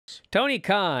Tony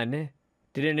Khan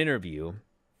did an interview.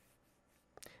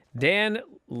 Dan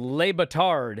Le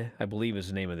Batard, I believe is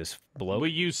the name of this bloke. Will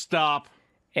you stop?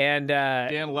 And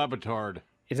Dan Le Batard.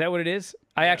 Is that what it is?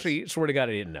 I actually swear to God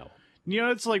I didn't know. You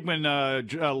know, it's like when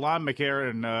Lon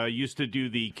McEachern used to do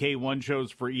the K1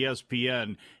 shows for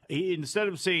ESPN. Instead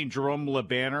of saying Jerome Le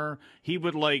Banner, he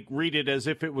would like read it as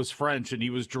if it was French, and he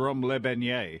was Jerome Le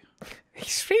Beignet.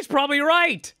 He's probably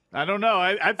right. I don't know.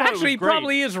 I thought Actually, it was great. he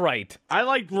probably is right. I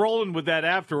liked rolling with that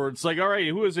afterwards. Like, all right,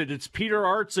 who is it? It's Peter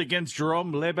Arts against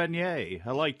Jerome Le Beignet.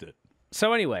 I liked it.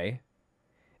 So anyway,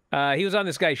 he was on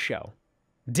this guy's show.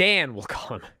 Dan, we'll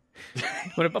call him.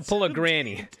 I'm going to pull a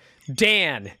granny.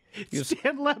 Dan.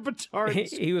 Dan Le Batard.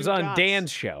 He was on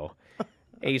Dan's show.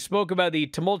 He spoke about the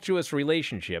tumultuous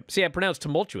relationship. See, I pronounced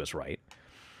tumultuous right.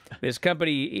 This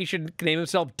company, he should name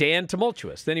himself Dan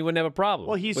Tumultuous. Then he wouldn't have a problem.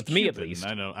 Well, he's with Cuban. Me at least.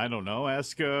 I don't know.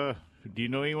 Ask. Do you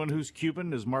know anyone who's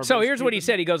Cuban? Is Marvel? So here's what he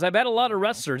said. He goes, "I've had a lot of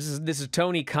wrestlers." This is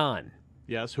Tony Khan.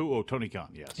 Yes. Who? Oh, Tony Khan.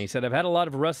 Yes. He said, "I've had a lot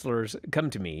of wrestlers come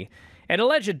to me and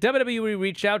allege that WWE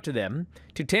reached out to them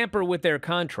to tamper with their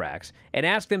contracts and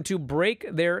ask them to break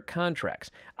their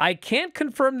contracts. I can't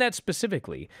confirm that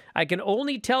specifically. I can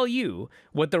only tell you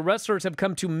what the wrestlers have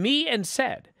come to me and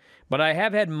said. But I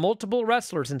have had multiple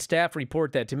wrestlers and staff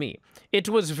report that to me. It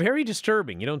was very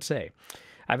disturbing, you don't say.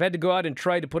 I've had to go out and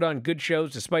try to put on good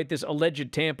shows despite this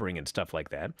alleged tampering and stuff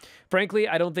like that. Frankly,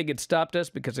 I don't think it stopped us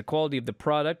because the quality of the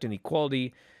product and the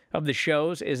quality of the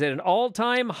shows is at an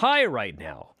all-time high right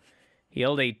now." He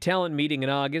held a talent meeting in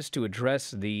August to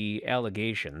address the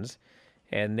allegations.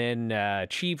 And then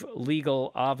Chief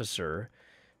Legal Officer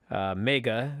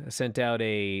Mega sent out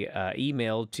a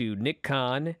email to Nick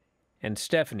Khan and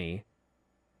Stephanie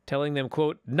telling them,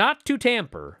 quote, not to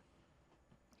tamper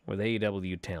with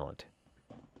AEW talent.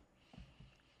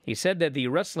 He said that the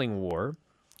wrestling war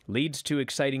leads to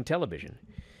exciting television.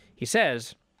 He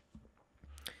says,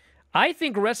 "I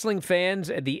think wrestling fans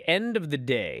at the end of the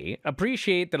day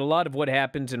appreciate that a lot of what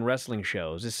happens in wrestling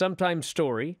shows is sometimes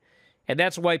story, and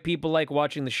that's why people like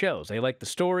watching the shows. They like the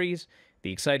stories,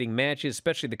 the exciting matches,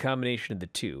 especially the combination of the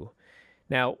two.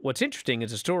 Now, what's interesting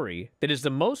is a story that is the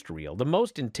most real, the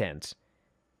most intense,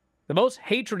 the most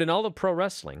hatred in all of pro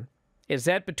wrestling is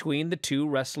that between the two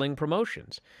wrestling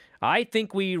promotions. I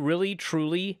think we really,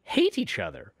 truly hate each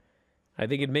other. I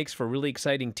think it makes for really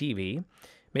exciting TV,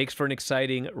 makes for an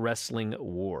exciting wrestling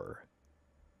war."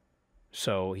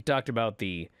 So he talked about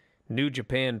the New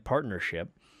Japan partnership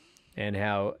and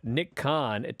how Nick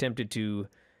Khan attempted to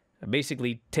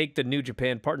basically take the New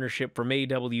Japan partnership from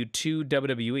AEW to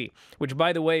WWE, which,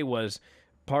 by the way, was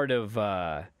part of,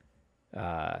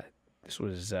 this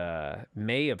was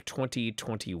May of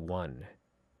 2021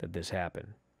 that this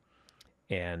happened.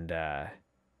 And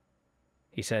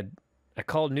he said, "I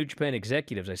called New Japan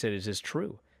executives. I said, is this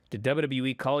true? Did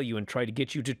WWE call you and try to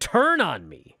get you to turn on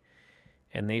me?"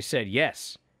 And they said,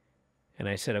 yes. And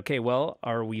I said, okay, well,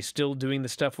 are we still doing the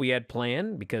stuff we had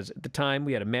planned? Because at the time,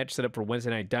 we had a match set up for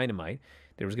Wednesday Night Dynamite.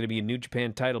 There was going to be a New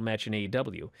Japan title match in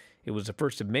AEW. It was the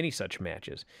first of many such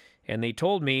matches. And they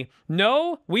told me,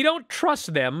 no, we don't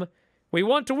trust them. We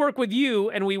want to work with you,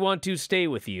 and we want to stay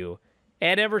with you.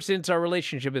 And ever since, our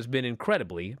relationship has been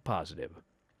incredibly positive.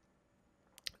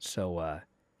 So,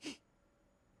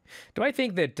 do I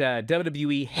think that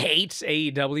WWE hates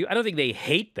AEW? I don't think they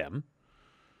hate them.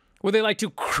 Would they like to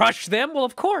crush them? Well,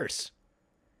 of course.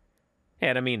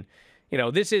 And I mean, you know,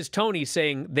 this is Tony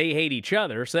saying they hate each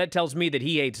other, so that tells me that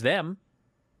he hates them.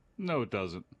 No, it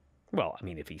doesn't. Well, I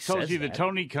mean, if he tells says you that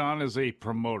Tony Khan is a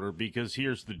promoter, because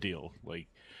here's the deal. Like,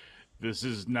 this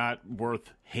is not worth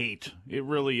hate. It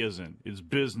really isn't. It's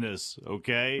business,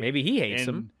 okay? Maybe he hates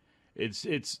them.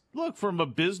 It's look, from a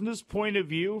business point of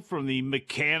view, from the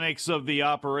mechanics of the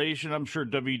operation, I'm sure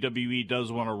WWE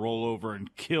does want to roll over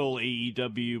and kill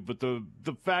AEW, but the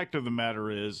fact of the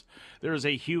matter is there is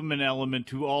a human element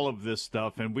to all of this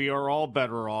stuff, and we are all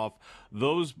better off.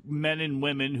 Those men and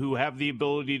women who have the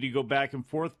ability to go back and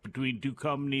forth between two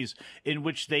companies in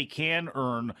which they can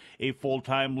earn a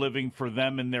full-time living for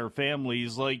them and their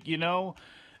families, like, you know,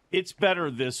 it's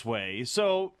better this way.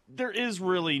 So there is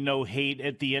really no hate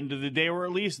at the end of the day, or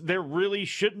at least there really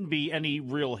shouldn't be any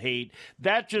real hate.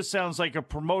 That just sounds like a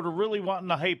promoter really wanting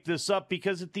to hype this up,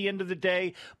 because at the end of the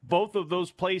day, both of those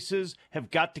places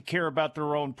have got to care about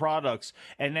their own products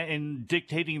and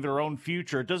dictating their own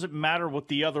future. It doesn't matter what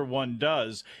the other one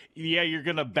does. Yeah, you're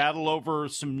going to battle over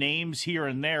some names here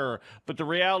and there, but the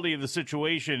reality of the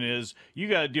situation is you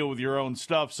got to deal with your own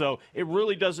stuff. So it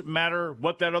really doesn't matter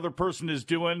what that other person is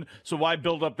doing. So why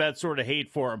build up that sort of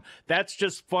hate for them? platform. That's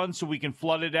just fun so we can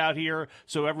flood it out here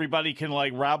so everybody can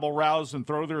like rabble-rouse and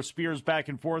throw their spears back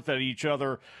and forth at each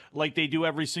other like they do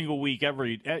every single week,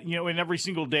 and every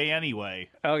single day anyway.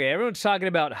 Okay, everyone's talking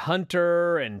about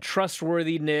Hunter and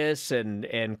trustworthiness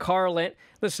and Carl.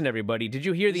 Listen, everybody, did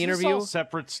you hear the interview? This is all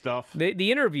separate stuff.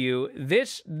 The interview,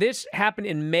 this happened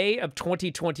in May of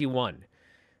 2021.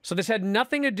 So this had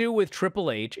nothing to do with Triple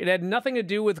H. It had nothing to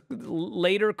do with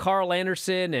later Carl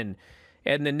Anderson and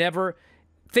the Never.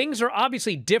 Things are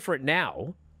obviously different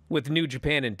now with New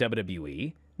Japan and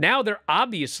WWE. Now they're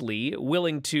obviously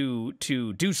willing to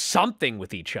do something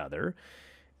with each other.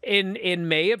 In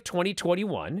May of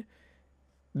 2021,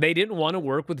 they didn't want to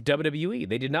work with WWE.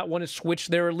 They did not want to switch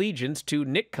their allegiance to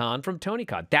Nick Khan from Tony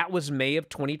Khan. That was May of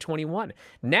 2021.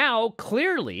 Now,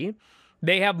 clearly,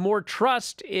 they have more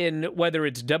trust in whether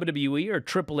it's WWE or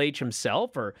Triple H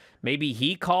himself, or maybe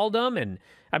he called them. And,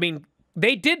 I mean,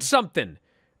 they did something.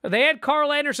 They had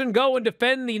Carl Anderson go and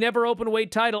defend the never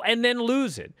open-weight title and then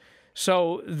lose it.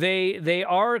 So they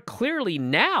are clearly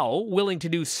now willing to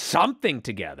do something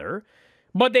together,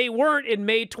 but they weren't in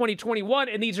May 2021,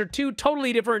 and these are two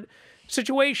totally different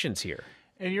situations here.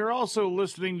 And you're also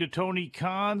listening to Tony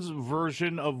Khan's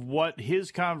version of what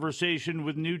his conversation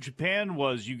with New Japan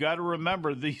was. You got to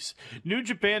remember, New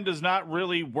Japan does not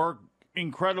really work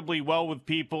incredibly well with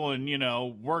people and,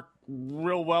 work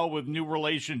real well with new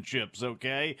relationships,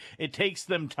 okay? It takes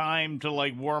them time to,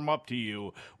 warm up to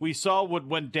you. We saw what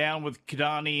went down with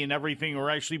Kidani and everything, or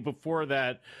actually before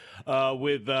that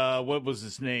with, what was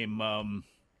his name?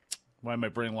 Why am I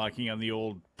brain locking on the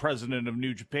old president of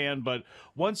New Japan? But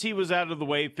once he was out of the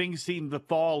way, things seemed to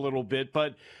thaw a little bit.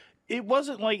 But it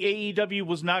wasn't like AEW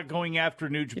was not going after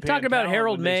New Japan. You're talking about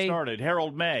Harold May.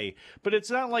 Harold May. But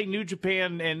it's not like New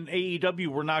Japan and AEW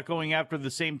were not going after the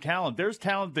same talent. There's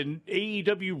talent that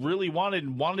AEW really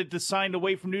wanted to sign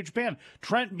away from New Japan.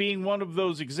 Trent being one of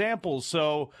those examples.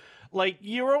 So,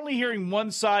 you're only hearing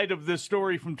one side of this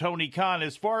story from Tony Khan.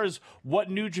 As far as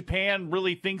what New Japan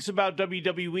really thinks about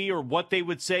WWE or what they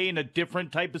would say in a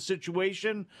different type of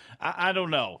situation, I don't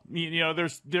know.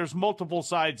 There's multiple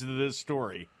sides to this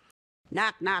story.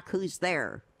 Knock, knock, who's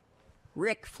there?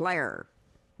 Ric Flair.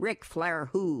 Ric Flair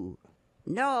who?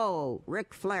 No,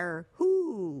 Ric Flair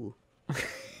who? I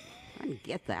didn't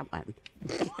get that one.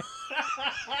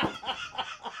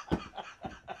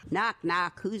 Knock,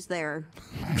 knock, who's there?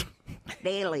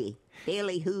 Bailey.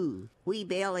 Bailey who? Wee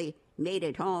Bailey made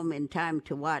it home in time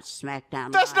to watch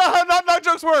SmackDown That's Live. not how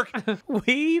jokes work.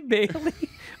 Wee Bailey?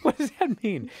 What does that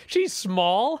mean? She's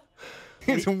small?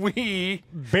 It's we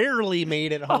barely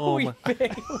made it Oh, Wee home.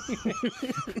 Bailey.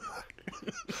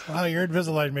 Wow, your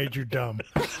Invisalign made you dumb.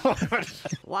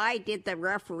 Why did the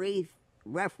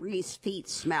referee's feet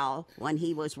smell when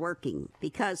he was working?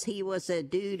 Because he was a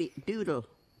doodle.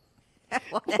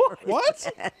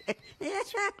 What?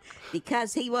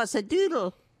 Because he was a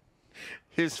doodle.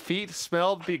 His feet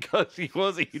smelled because he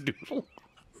was a doodle.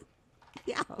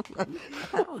 Yeah, I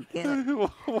don't get it.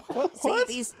 What?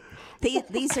 See,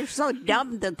 these are so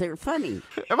dumb that they're funny.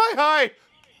 Am I high?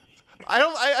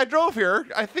 I drove here.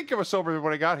 I think I was sober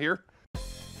when I got here.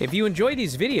 If you enjoy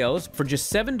these videos, for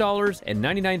just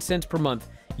 $7.99 per month,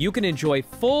 you can enjoy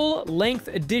full-length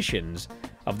editions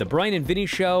of The Bryan and Vinny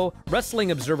Show,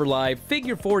 Wrestling Observer Live,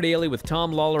 Figure 4 Daily with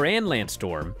Tom Lawler and Lance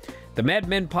Storm, the Mad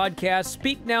Men Podcast,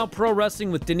 Speak Now Pro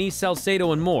Wrestling with Denise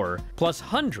Salcedo, and more, plus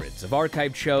hundreds of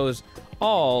archived shows,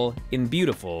 all in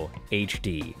beautiful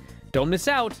HD. Don't miss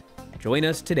out. Join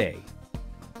us today.